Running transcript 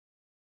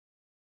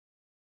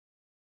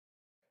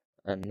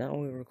And now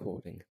we're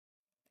recording.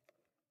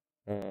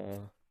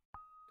 Do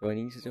I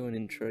need to do an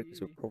intro?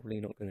 Because we're probably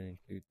not going to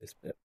include this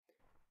bit.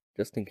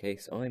 Just in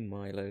case, I'm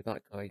Milo,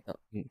 that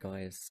pink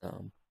guy is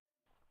Sam.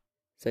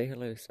 Say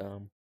hello,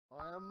 Sam.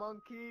 I am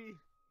Monkey.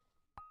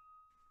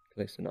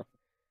 Close enough.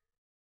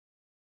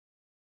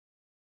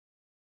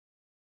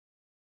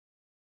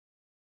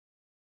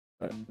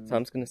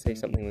 Sam's going to say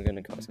something we're going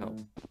to cut out.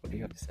 What do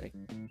you have to say?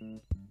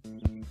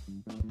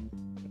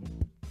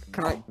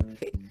 Can I?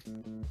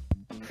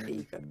 Here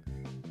you go.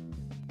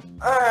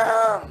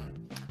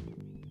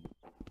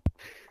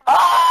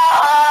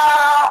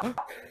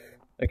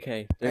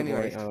 Okay, don't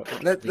worry.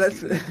 Let's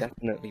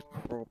definitely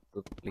probably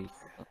cut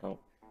that out.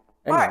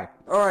 Anyway.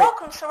 Alright.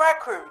 Welcome to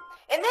Rec Room.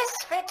 In this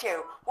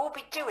video, we'll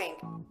be doing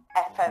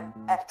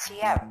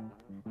FTM.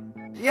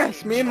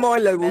 Yes, me and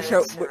Milo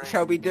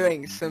shall be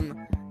doing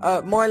some.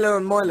 Milo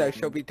and Milo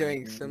shall be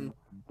doing some.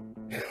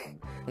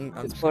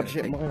 It's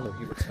Budget Milo,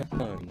 he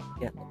returned.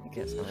 Yeah,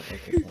 gets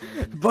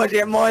out.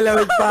 Budget Milo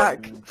is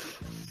back.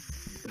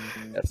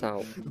 Gets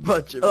out.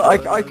 Budget.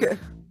 I could.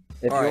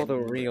 If you're the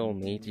real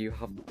me, do you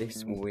have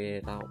this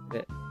weird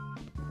outfit?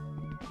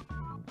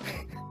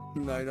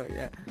 No, not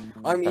yet.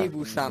 I'm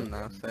Evil Sam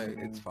now, so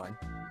it's fine.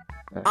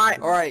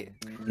 Alright.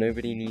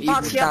 Nobody needs Evil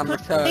Party Sam up,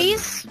 returns.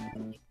 please.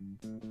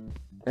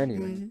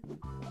 Anyway.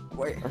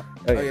 Wait.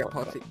 Oh Yeah,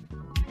 party.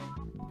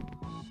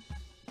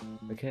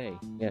 Okay,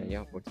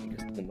 yeah, we'll take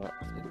us to the map.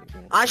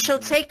 I shall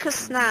take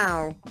us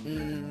now.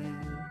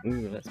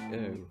 Ooh, let's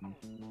go.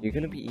 You're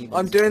gonna be evil.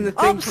 I'm doing the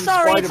thing Oh, from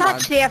sorry, it's Spider-Man.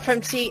 actually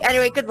FMT.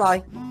 Anyway,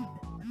 goodbye.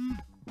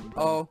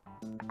 Oh.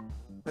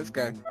 Let's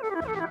go.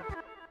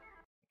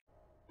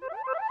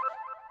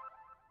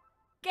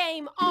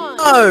 Game on!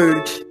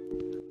 Load.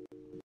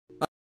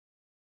 I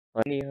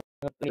only heard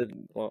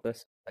the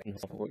second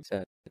half of what you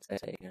said. Say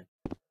it again.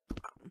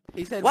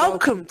 He said,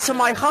 Welcome to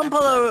my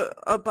humble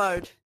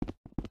abode.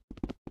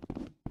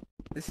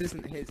 This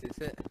isn't his, is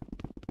it?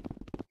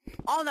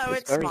 Oh no,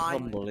 it's very mine.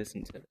 humble,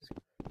 isn't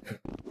it?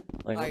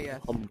 I am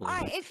yes. humble.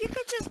 Alright, if you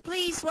could just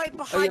please wait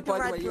Oh yeah, behind by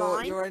the the red way,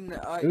 line. you're in.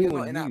 Ooh, You're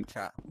not in you. app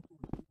chat.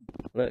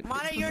 Look.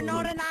 Milo, you're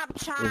not in app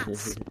chat.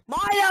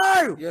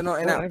 Milo! You're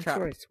not in Oh, app I'm chat.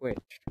 sure I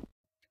switched.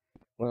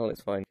 Well,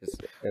 it's fine, because...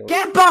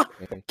 Get back!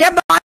 Get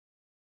back!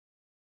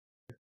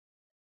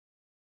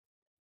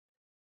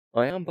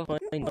 I am behind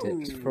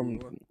it from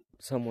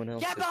someone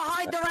else. Get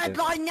behind the red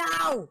line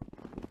now!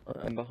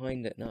 I'm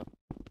behind it now.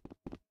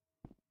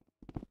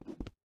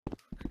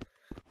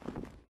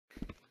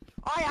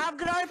 I'm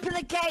gonna open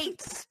the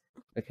gates!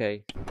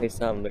 Okay, hey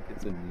Sam, look,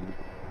 it's a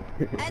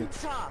nuke.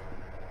 Enter!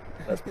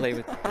 Let's play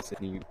with this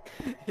nuke.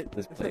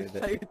 Let's play with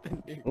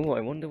it. Oh,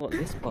 I wonder what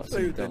this part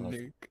Play does. with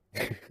the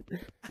nuke.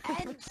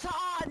 Enter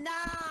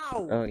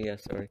now! Oh yeah,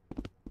 sorry.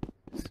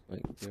 It's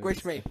like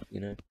Squish me. Stuff,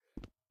 you know.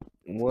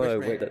 Whoa,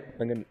 Squish me. wait,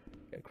 I'm gonna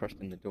get crushed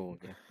in the door.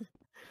 Yeah.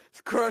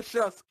 Crush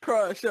us,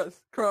 crush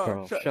us,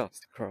 crush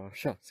us,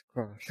 Crush us.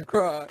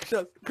 crush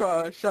us,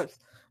 crush us.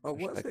 Oh,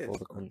 Wish what's I'd this? pull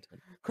the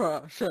content.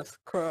 Crush us,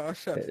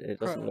 crush us. It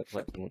doesn't look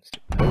like crush he wants to.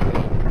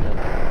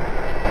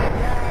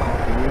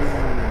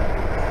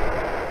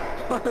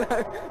 Oh, wait,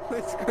 us.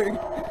 We're screwed.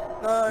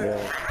 No.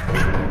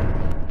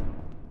 yeah.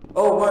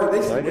 Oh, wow,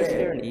 this is I just hear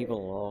weird. an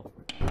evil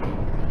laugh.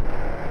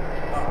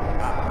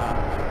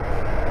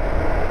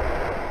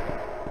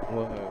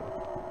 Whoa.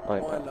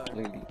 I'm Milo.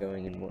 absolutely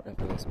going in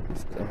whatever this place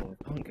is. Oh,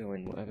 I can't go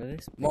in whatever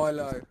this place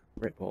Milo. is.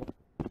 Rip-off.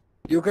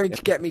 You're going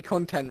to get me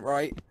content,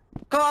 right?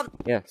 Come on!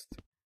 Yes.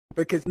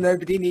 Because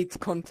nobody needs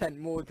content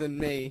more than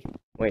me.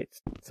 Wait,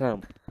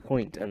 Sam,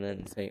 point and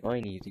then say, I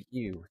need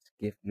you to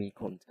give me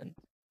content.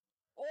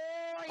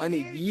 I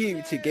need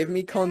you to give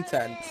me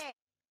content.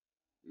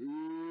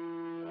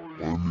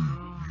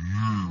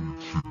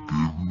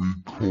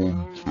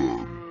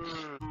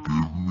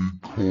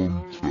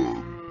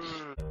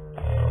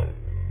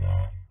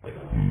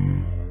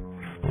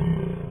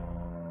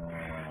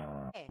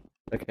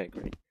 Okay,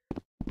 great.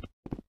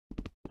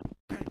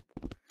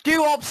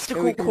 Do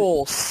obstacle we can-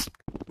 course!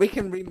 We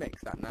can remix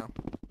that now.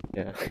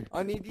 Yeah.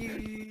 I need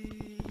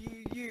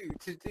you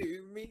to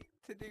do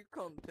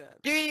content.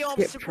 Do the Skip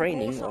obstacle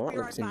training, course, oh, I'll that be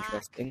looks right back.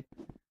 interesting.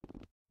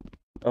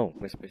 Oh,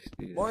 we're supposed to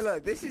do this. Milo,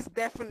 this is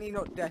definitely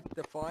not death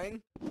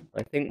defying.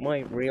 I think my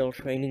real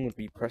training would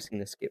be pressing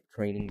the skip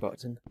training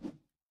button.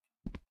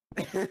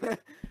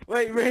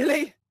 Wait,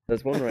 really?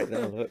 There's one right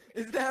there, look.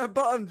 Is there a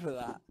button for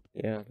that?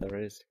 Yeah, there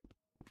is.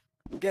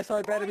 Guess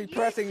I better be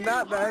pressing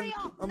that then.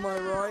 Am I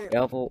right?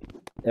 Yeah, well,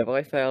 if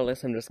I fail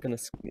this, I'm just gonna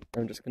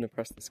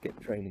press the skip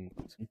training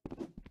button.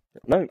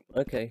 No,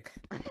 okay.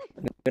 I'm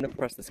gonna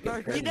press the skip No,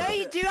 You training know button.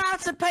 you do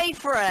have to pay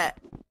for it!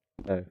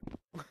 Oh.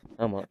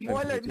 How much?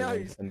 Milo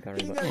knows. I'm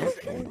very He much knows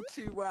not. all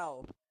too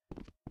well.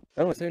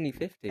 Oh, it's only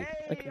 50. Hey,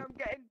 Okay. I'm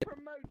getting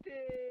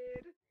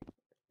promoted.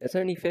 It's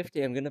only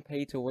 50, I'm gonna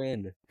pay to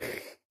win.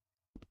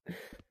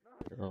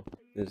 Oh,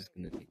 this is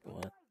gonna take a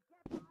while.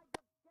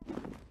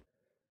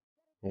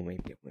 Or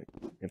maybe it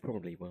won't. It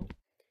probably will.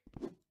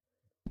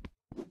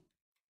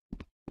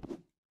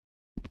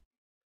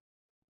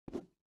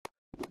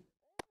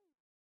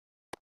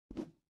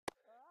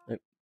 Nope.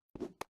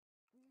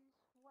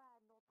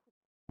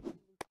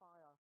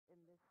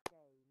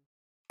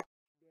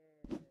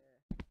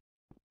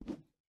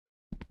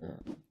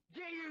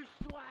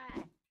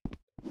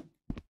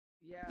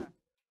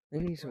 They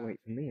need to wait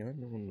for me. I'm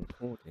the one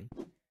recording.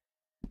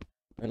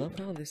 I love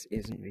how this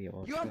isn't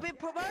VR You have chat. been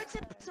promoted to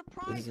This is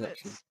private.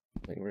 actually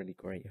like really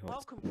great how it's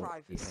Welcome, not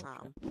Private VR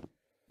Sam. chat.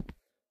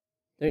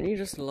 Don't you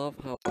just love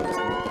how this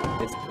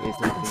isn't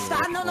VR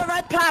Stand on the chat?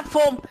 red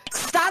platform.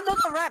 Stand on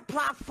the red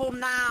platform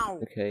now.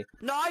 Okay.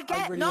 No, I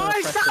get really no, wanna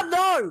press Sam, it.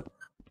 no.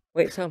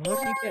 Wait, Sam, how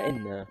did you get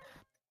in there?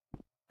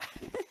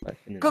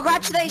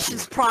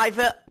 Congratulations,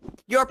 Private.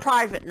 You're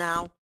private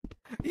now.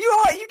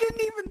 You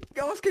didn't even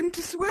ask him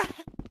to swear.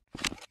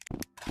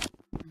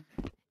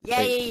 Yeah,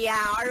 Wait.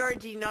 I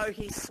already know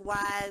he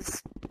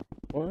swears.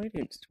 Well, I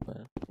don't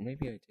swear.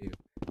 Maybe I do.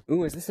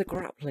 Ooh, is this a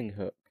grappling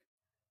hook?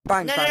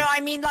 Bang, No, bang. I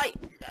mean like,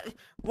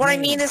 what I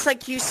mean No. is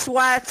like you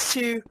swear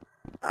to.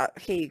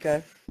 Here you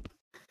go.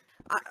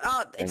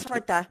 It's Thank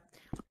right there.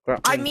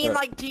 Grappling I mean hook.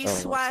 like, do you Oh,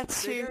 swear They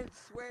to? don't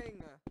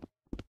swing.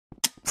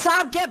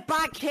 Sam, get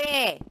back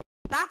here.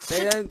 That's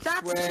They don't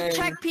to swing.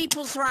 check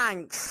people's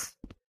ranks.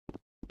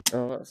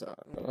 Oh, that's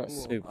Ooh,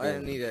 super. I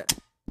don't need it.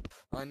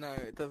 I know,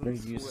 it doesn't No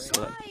use swing.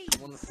 select.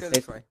 Come on, let's go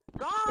this way.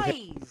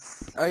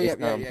 Guys! Oh, yeah,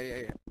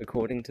 Yes,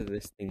 According to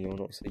this thing, you're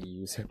not a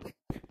user.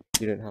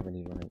 You don't have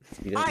any ranks.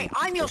 You don't Hi, need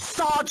I'm your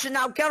people. sergeant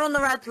now. Get on the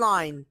red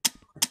line.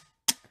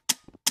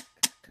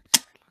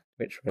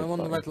 Which red I'm on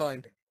the line? red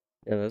line.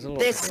 Yeah, there's a lot.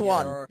 This of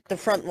one. Yeah. The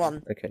front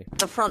one. Okay,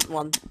 The front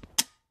one.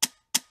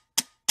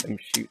 I'm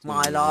shooting.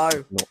 Milo.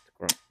 You, not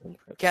grappling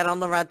hook. Get on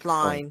the red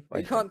line. Oh,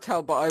 You can't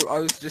tell, but I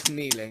was just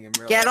kneeling in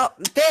real Get life.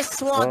 up. This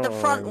one. The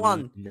front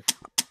one.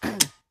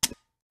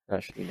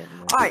 Actually, never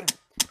mind. Alright.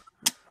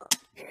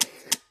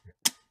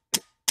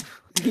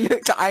 He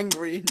looked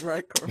angry in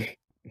record.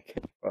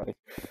 Okay, fine.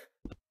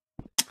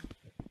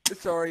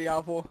 Sorry,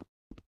 Apple.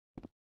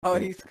 Oh,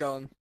 he's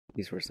gone.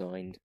 He's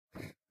resigned.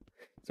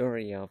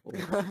 Sorry, Apple.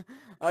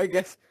 I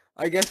guess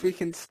we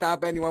can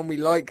stab anyone we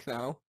like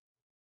now.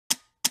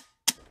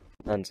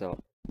 Hands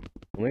up.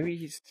 Or maybe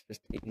he's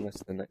just taking us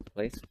to the next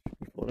place. Should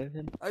we follow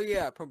him? Oh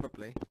yeah,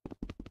 probably.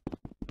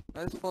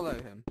 Let's follow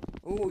him.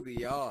 Ooh, the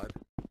yard.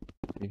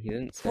 I mean, he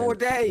didn't say 4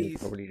 anything, he was days.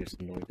 probably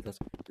just annoyed with us.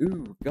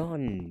 Ooh,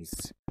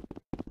 guns!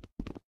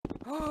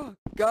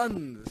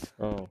 Guns.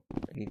 Oh,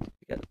 I need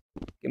to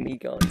give me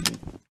guns.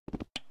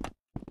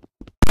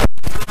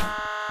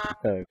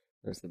 Oh,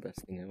 that's the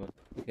best thing ever.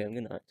 Okay, I'm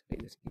gonna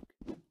activate this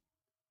nuke.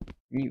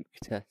 Nuke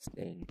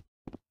testing.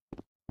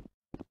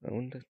 I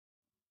wonder.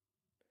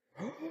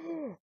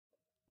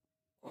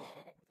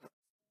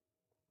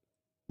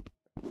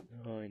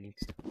 Oh, I need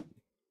to.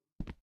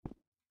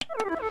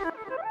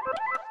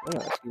 Oh,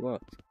 that actually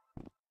worked.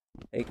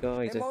 Hey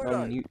guys, I Am I found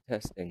right? nuke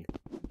testing.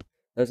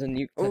 There's a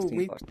nuke Oh, testing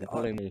me- button.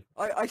 Follow me.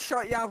 I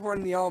shot Yavor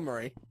in the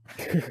armory.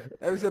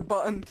 There was a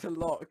button to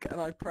lock, and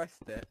I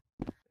pressed it.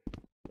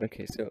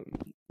 Okay, so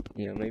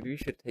yeah, maybe we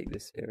should take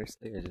this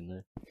seriously. I don't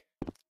know.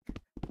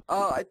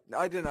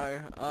 I don't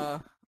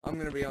know. I'm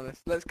gonna be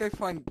honest. Let's go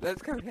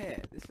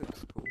here. This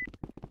looks cool.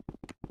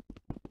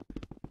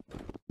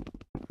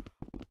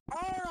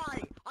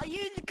 Alright. Are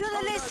you gonna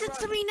Oh, no, listen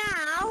to run. me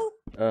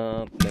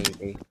now?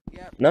 Maybe.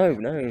 Yep. No, yep,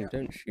 no, yep.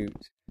 don't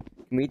shoot.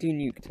 Can we do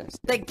nuke testing?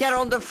 Then get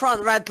on the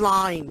front red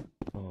line.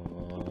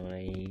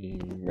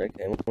 Fine.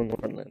 Okay, I'm on the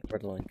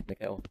red line. Can I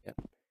get off?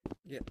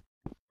 Yeah.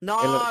 No.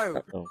 Hey,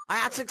 look. Oh, I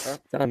had to.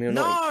 damn, you're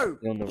No! not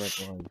exactly on the red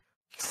line.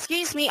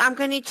 Excuse me. I'm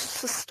going to need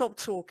to stop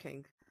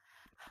talking.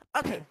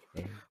 Okay.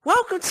 Okay.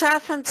 Welcome to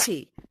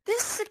FMT.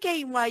 This is a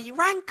game where you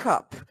rank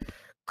up.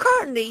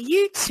 Currently,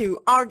 you two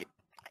are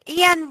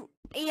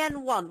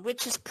EN1,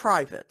 which is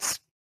private,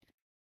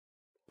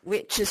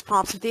 which is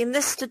part of the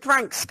enlisted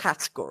ranks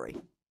category.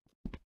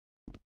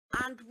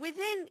 And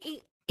within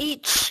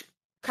each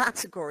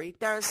category,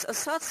 there's a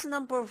certain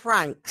number of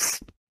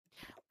ranks.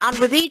 And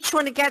with each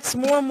one, it gets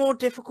more and more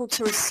difficult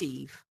to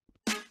receive.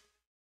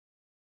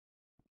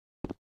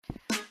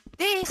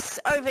 These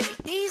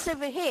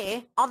over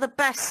here are the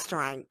best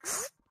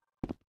ranks.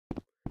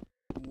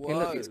 Whoa. Hey,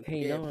 look, it's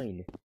yeah.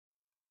 K9.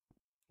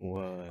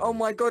 Whoa. Oh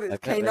my god, it's I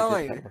bet they did that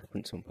K9.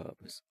 reference on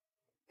purpose.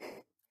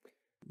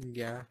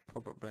 Yeah,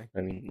 probably.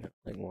 I mean,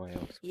 like, why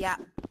else? Yeah.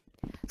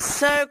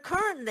 So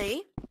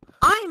currently,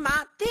 I'm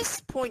at this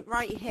point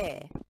right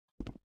here.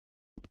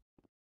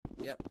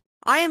 Yep.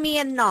 I am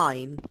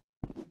EN9.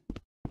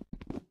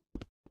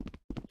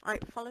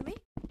 Alright, follow me.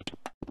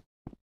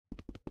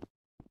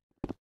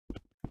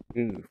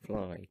 Ooh,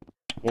 fly.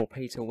 More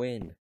pay to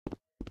win.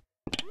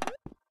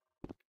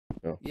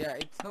 Yeah,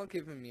 it's not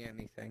giving me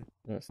anything.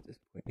 That's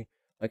disappointing.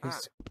 I can, Ah.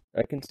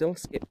 I can still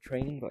skip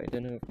training, but I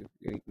don't know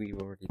if we've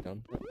already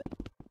done that.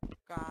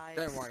 Guys.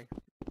 Don't worry.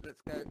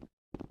 Let's go.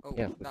 Oh,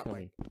 Yeah, we're that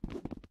way.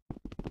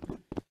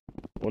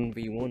 coming.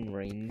 1v1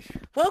 range.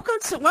 Welcome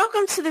to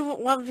the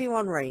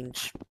 1v1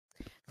 range.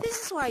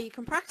 This is where you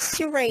can practice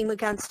your aim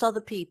against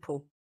other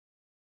people.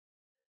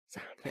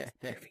 Sam, let's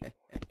do it.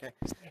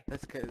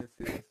 Let's go. Let's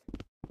do this.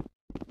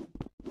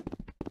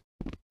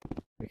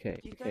 Okay,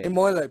 You okay. don't-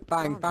 Imoilo,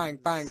 bang, bang,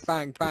 bang,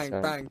 bang, bang,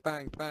 Sam. bang,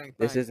 bang, bang,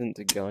 This bang. isn't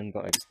a gun,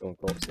 but I still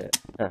got it.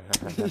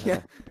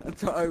 Yeah,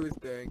 that's what I was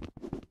doing.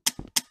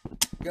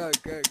 Go,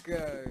 go,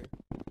 go.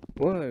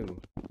 Whoa!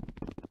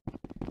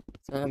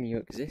 Sam, you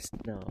exist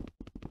now.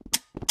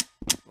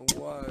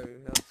 Whoa,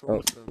 that's Oh,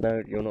 awesome.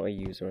 no, you're not a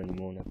user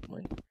anymore, never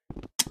mind.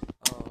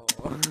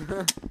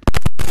 Oh.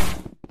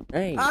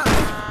 Hey!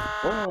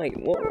 Ah! Why?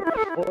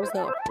 What was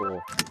that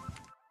for?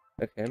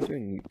 Okay, I'm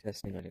doing nuke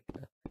testing, I don't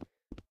care.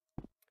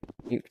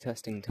 Nuke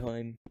testing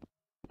time.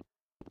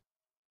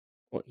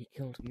 What, he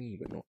killed me,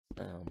 but not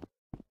Sam.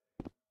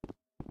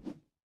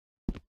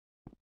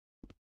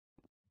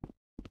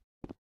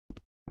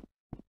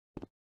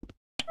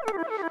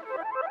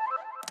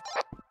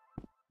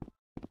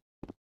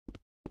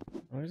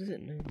 Why does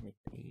it know my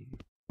name?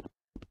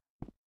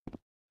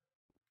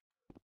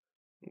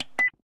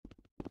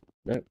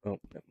 No, oh,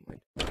 never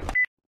mind.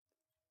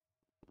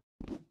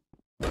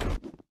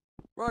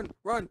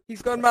 Run!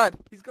 He's gone mad!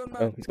 He's gone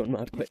mad! Oh, he's gone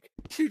mad, quick.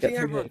 Shooting Get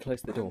through everyone! here,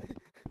 close the door.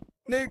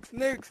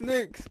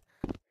 Nukes!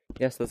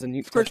 Yes, there's a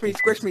nuke Squish me!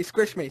 testing place.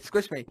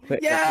 Squish me! Quick,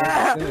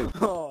 Yeah!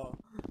 let's Oh.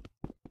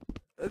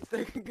 Let's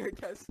go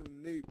test some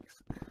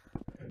nukes.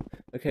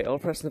 Okay, I'll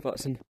press the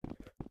button.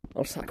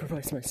 I'll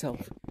sacrifice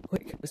myself.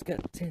 Quick, let's get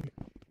in.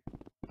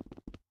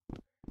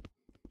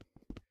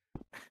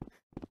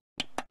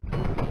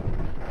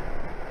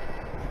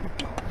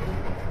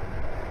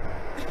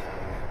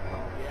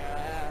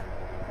 Yeah!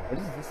 What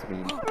does this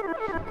mean?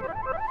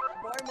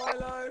 Bye,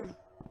 Milo!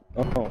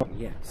 Oh,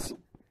 yes.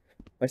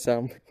 Hi,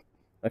 Sam.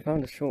 I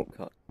found a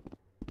shortcut.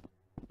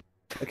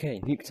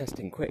 Okay, nuke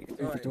testing, quick, through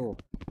the Right. door.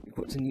 We've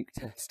got to nuke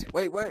test.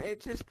 Wait, won't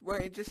it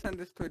just send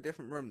us to a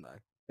different room though?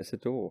 It's a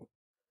door.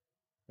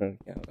 Oh,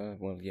 yeah,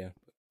 well, yeah.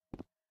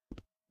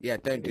 Yeah,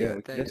 don't do Yeah, it.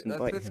 we can Don't- just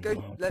invite let's him. go.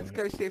 Oh, Let's damn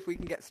go see if we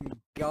can get some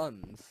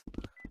guns.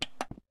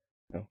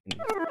 Oh,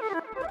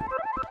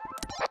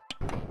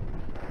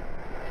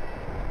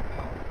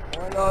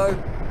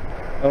 Milo.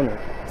 oh no,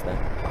 it's there.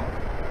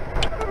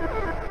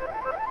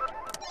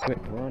 Quick,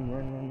 run.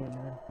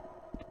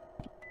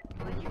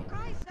 Are you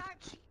guys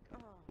actually... Oh.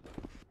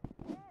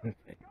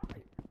 Okay,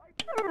 fine.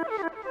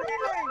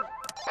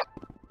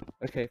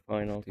 Okay,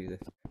 fine, I'll do this.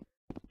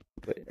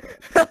 But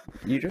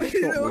you just This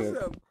is shot me.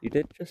 awesome. You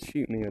did just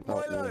shoot me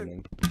without Milo.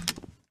 warning.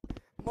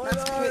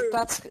 Milo.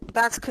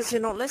 That's because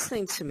you're not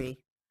listening to me.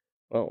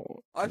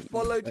 Well, I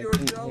followed I your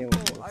didn't hear what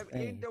example. you were I'm in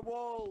saying. the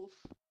walls.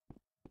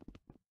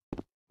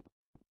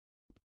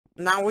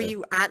 Now will Yeah.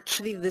 you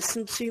actually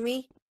listen to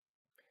me?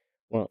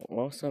 Well,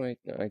 last time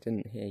I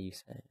didn't hear you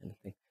say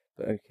anything,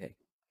 but okay.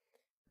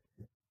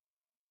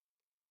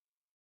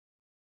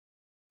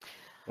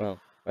 Well,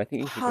 I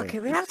think you should go and Okay,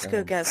 we shoot have to go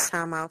Sam. get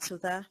Sam out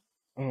of there.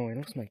 Oh, I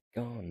lost my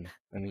gun.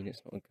 I mean,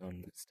 it's not a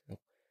gun, but still.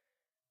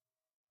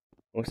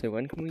 Also,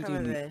 when can we Come do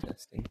over nuke here.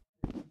 testing?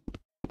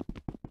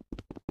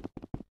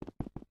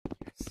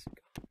 Yes.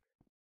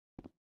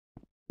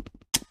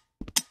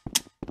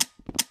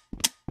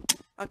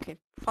 Okay,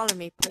 follow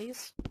me,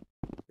 please.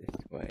 This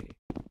way.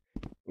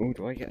 Oh,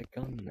 do I get a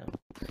gun now?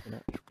 An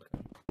actual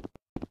gun.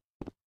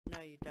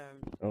 No, you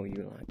don't. Oh,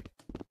 you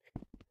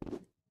lag.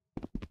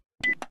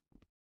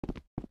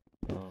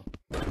 Oh.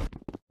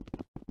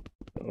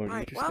 Or are you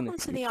Right, just gonna welcome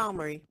to shoot the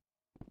armory.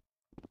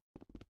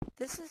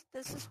 This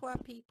is where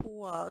people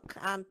work,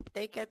 and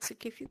they get to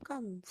give you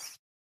guns.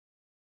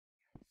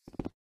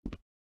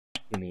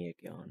 Give me a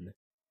gun.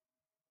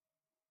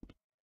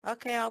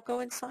 Okay, I'll go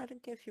inside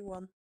and give you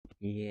one.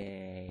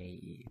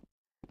 Yay.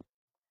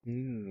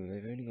 Ooh,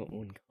 they've only got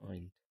one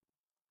kind.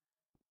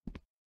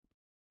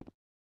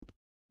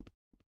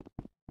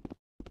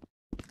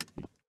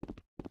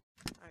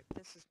 Alright,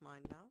 this is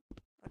mine now.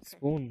 Okay.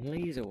 Spawn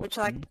laser Would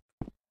weapons.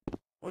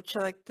 Would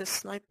you like this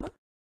sniper?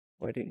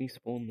 Why don't you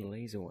spawn the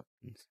laser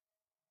weapons?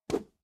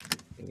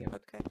 Yeah.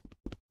 Okay.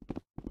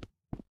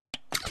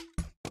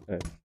 Oh.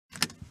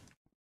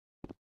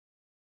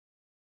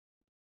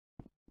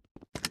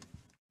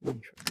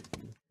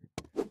 Interesting.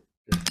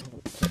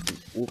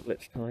 Just wall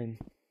glitch time.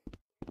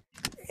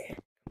 Yeah.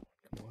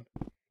 Come on.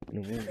 In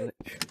a wall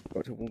glitch.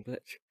 Got a wall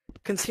glitch.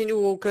 Continue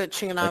all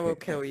glitching and I will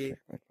Okay, kill you.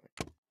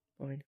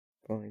 Fine.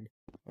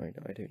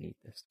 I don't need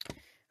this.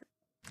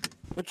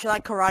 Would you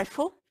like a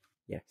rifle?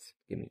 Yes,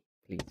 give me,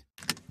 please.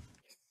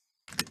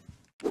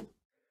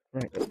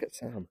 Right, let's get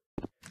Sam.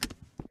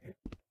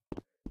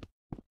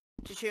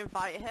 Did you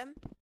invite him?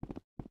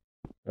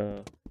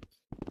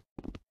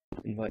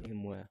 Invite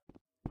him where?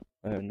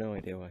 I have no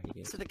idea where he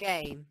is. To the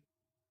game.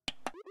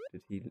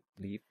 Did he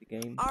leave the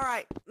game?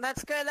 Alright,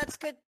 let's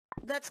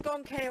go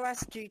on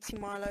KOS duty,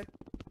 Milo.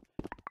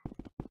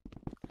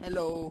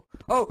 Hello.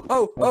 Oh.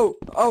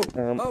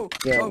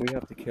 Yeah, we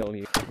have to kill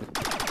you.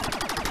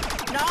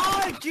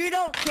 No! Do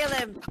not kill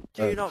him!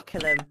 Do not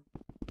kill him.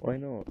 Why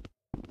not?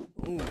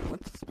 Ooh,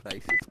 what's this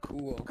place? It's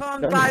cool. Come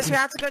on, No. guys, we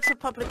have to go to a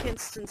public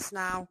instance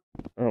now.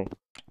 Oh.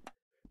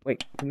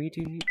 Wait, can we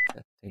do nuke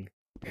testing?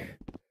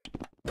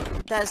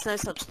 There's no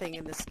such thing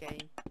in this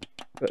game.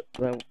 But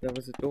there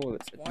was a door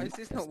that said Why is nuke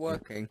this not testing.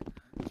 working?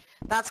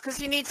 That's because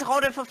you need to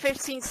hold it for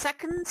 15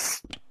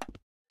 seconds.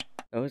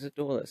 There was a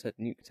door that said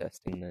nuke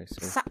testing though,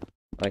 so Sa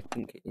I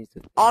think it is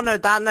a thing. Oh no,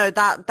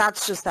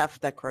 that's just there for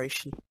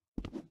decoration.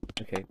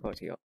 Okay,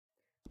 party up.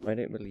 I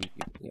don't believe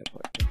you. Yeah,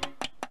 party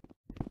up.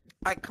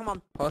 Alright, come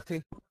on.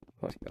 Party?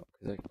 Party up,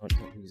 because I can't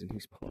tell who's in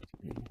whose party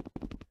anymore.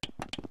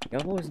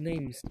 Yabo's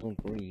name is still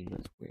green,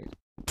 that's weird.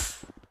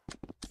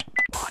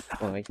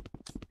 Why?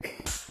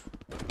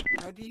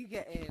 How do you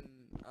get in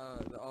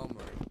the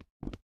armory?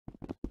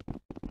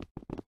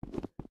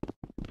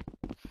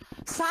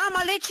 Sam,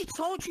 I literally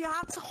told you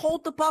have to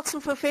hold the button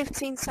for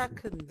 15 It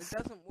seconds.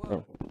 doesn't work.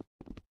 Oh.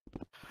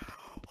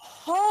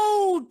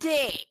 Hold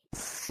it!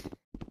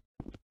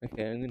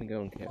 Okay, I'm gonna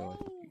go on KO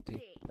Hold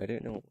duty. it. I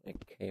don't know what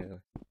KO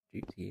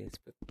duty is,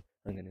 but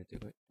I'm gonna do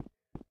it.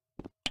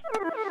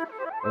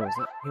 Oh, is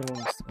that kill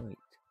on sight?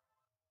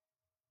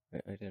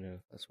 I don't know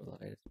if that's what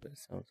that is, but it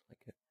sounds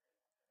like it.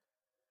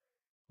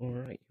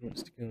 Alright, he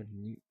wants to go and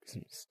nuke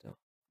some stuff.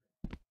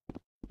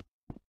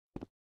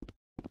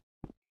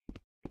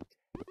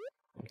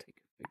 I'll take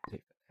a photo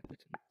for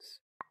evidence.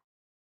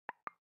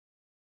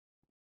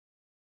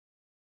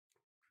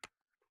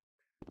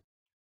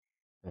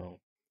 Oh,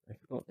 I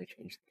forgot they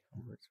changed the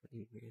camera, it's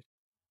really weird.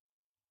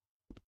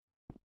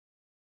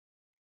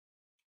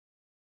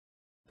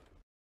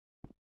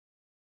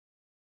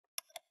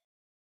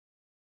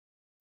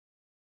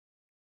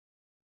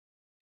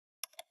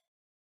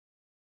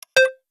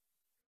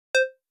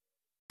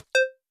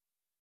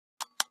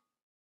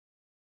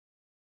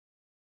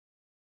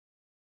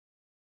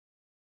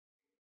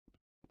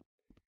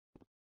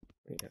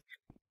 Wait,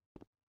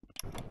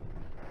 actually.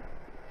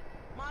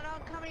 Milo,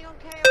 I'm coming on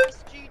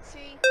KOS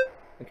duty.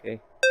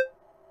 Okay.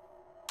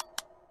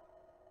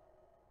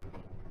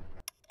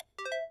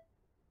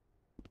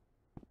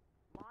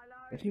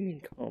 What do you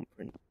mean can't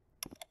print?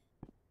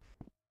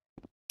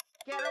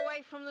 Get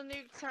away from the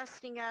nuke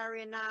testing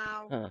area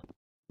now. Ah,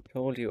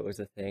 told you it was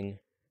a thing.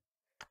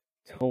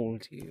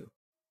 Told you.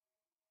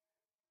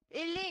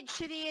 It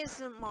literally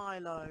isn't,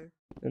 Milo.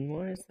 Then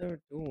why is there a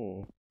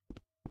door?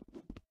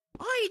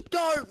 I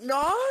don't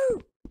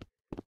know!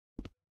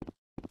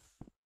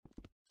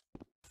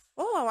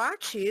 Oh,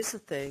 actually is a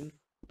thing.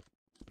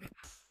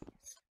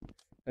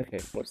 Okay,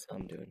 what's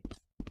Sam doing?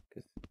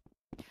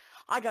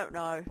 I don't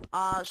know.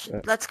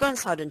 Let's go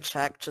inside and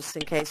check, just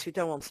in case. We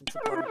don't want him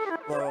to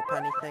blow up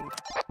anything.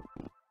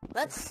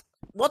 Let's...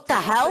 What the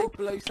They hell?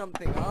 blow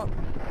something up.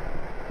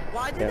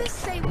 Why did Yeah. it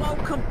say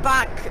welcome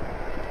back?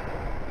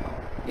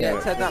 Yeah, it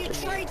Murder said that the to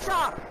me.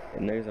 traitor!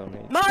 It knows our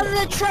name. Murder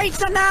the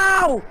traitor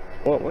now!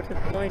 What did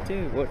I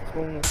do? What's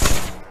wrong with...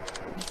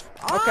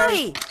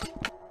 Okay. Aye!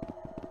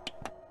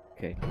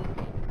 Okay.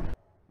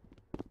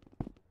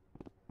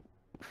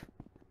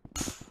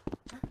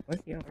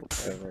 Where's the apple?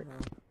 Oh, right.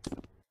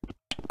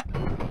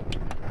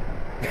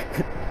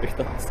 I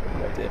thought that's a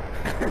good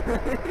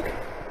idea.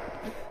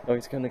 Oh,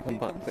 he's gonna come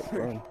back, quick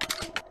run.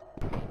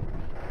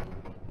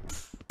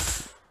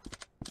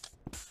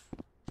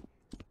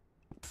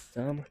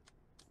 Sam?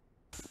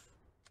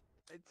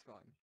 It's fine.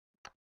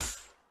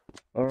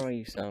 Where are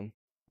you, Sam?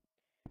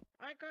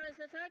 Alright guys,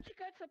 let's actually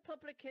go to a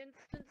public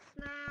instance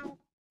now.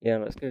 Yeah,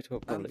 let's go to a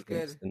Sounds public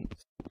good.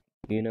 instance.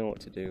 You know what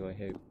to do, I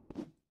hope.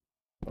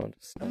 I'll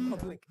just stand there.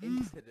 Public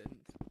incident.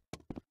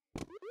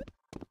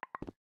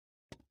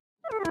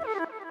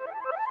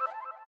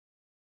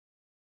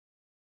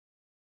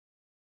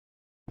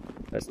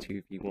 Let's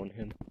 2v1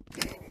 him.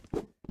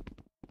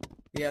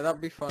 Yeah,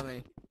 that'd be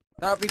funny.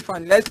 That'd be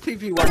fun. Let's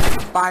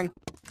 2v1. Bang.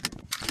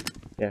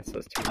 Yes,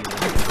 let's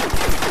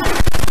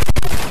 2v1.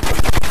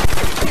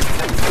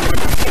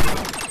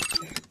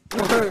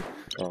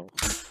 Oh,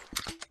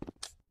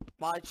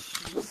 Might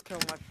just kill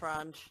my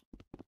friend.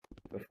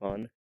 for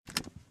fun.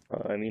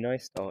 I mean, I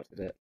started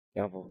it.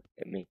 Gavel,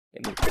 hit me,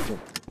 hit me,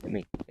 hit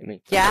me, hit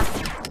me. Yeah?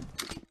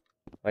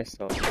 I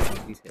started it,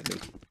 please hit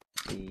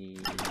me.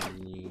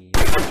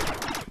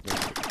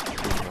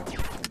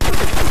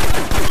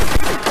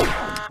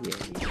 Yeah.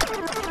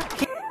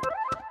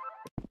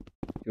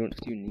 Do you want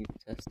to do nuke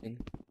testing?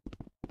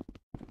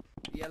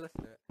 Yeah, let's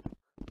do it.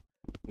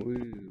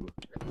 Woo.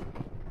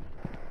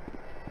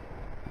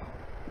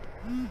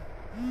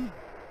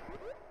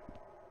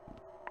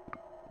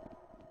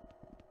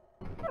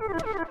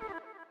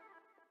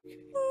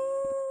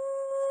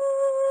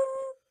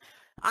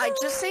 I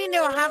just so you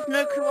know, I have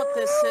no clue what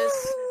this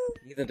is.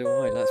 Neither do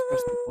I, let's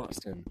press the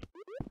button.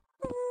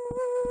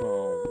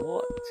 Oh,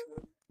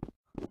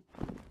 what?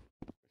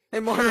 Hey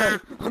Milo,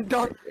 I'm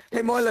done.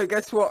 Hey Milo,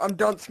 guess what? I'm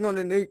dancing on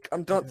a nuke.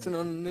 I'm dancing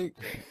on a nuke.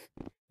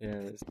 Yeah,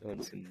 let's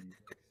dancing.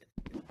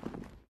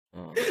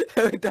 Oh.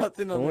 I'm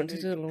dancing I on a wanted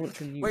nuke. to launch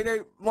a nuke. Wait,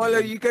 no, Milo,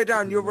 you go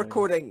down. You're Milo.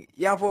 recording.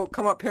 Yavor,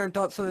 come up here and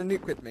dance on a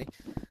nuke with me.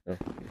 Oh.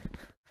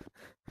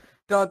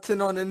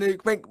 Dancing on a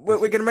nuke.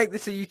 We're gonna make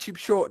this a YouTube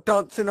short.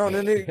 Dancing on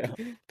a nuke.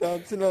 Yeah.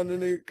 Dancing on a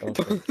nuke.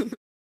 Okay.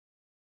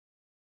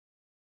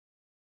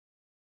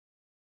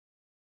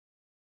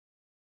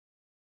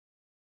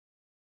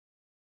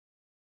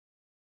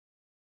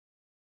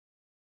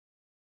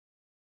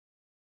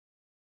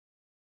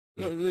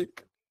 On a nuke.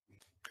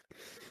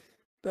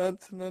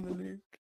 Dancing on a nuke.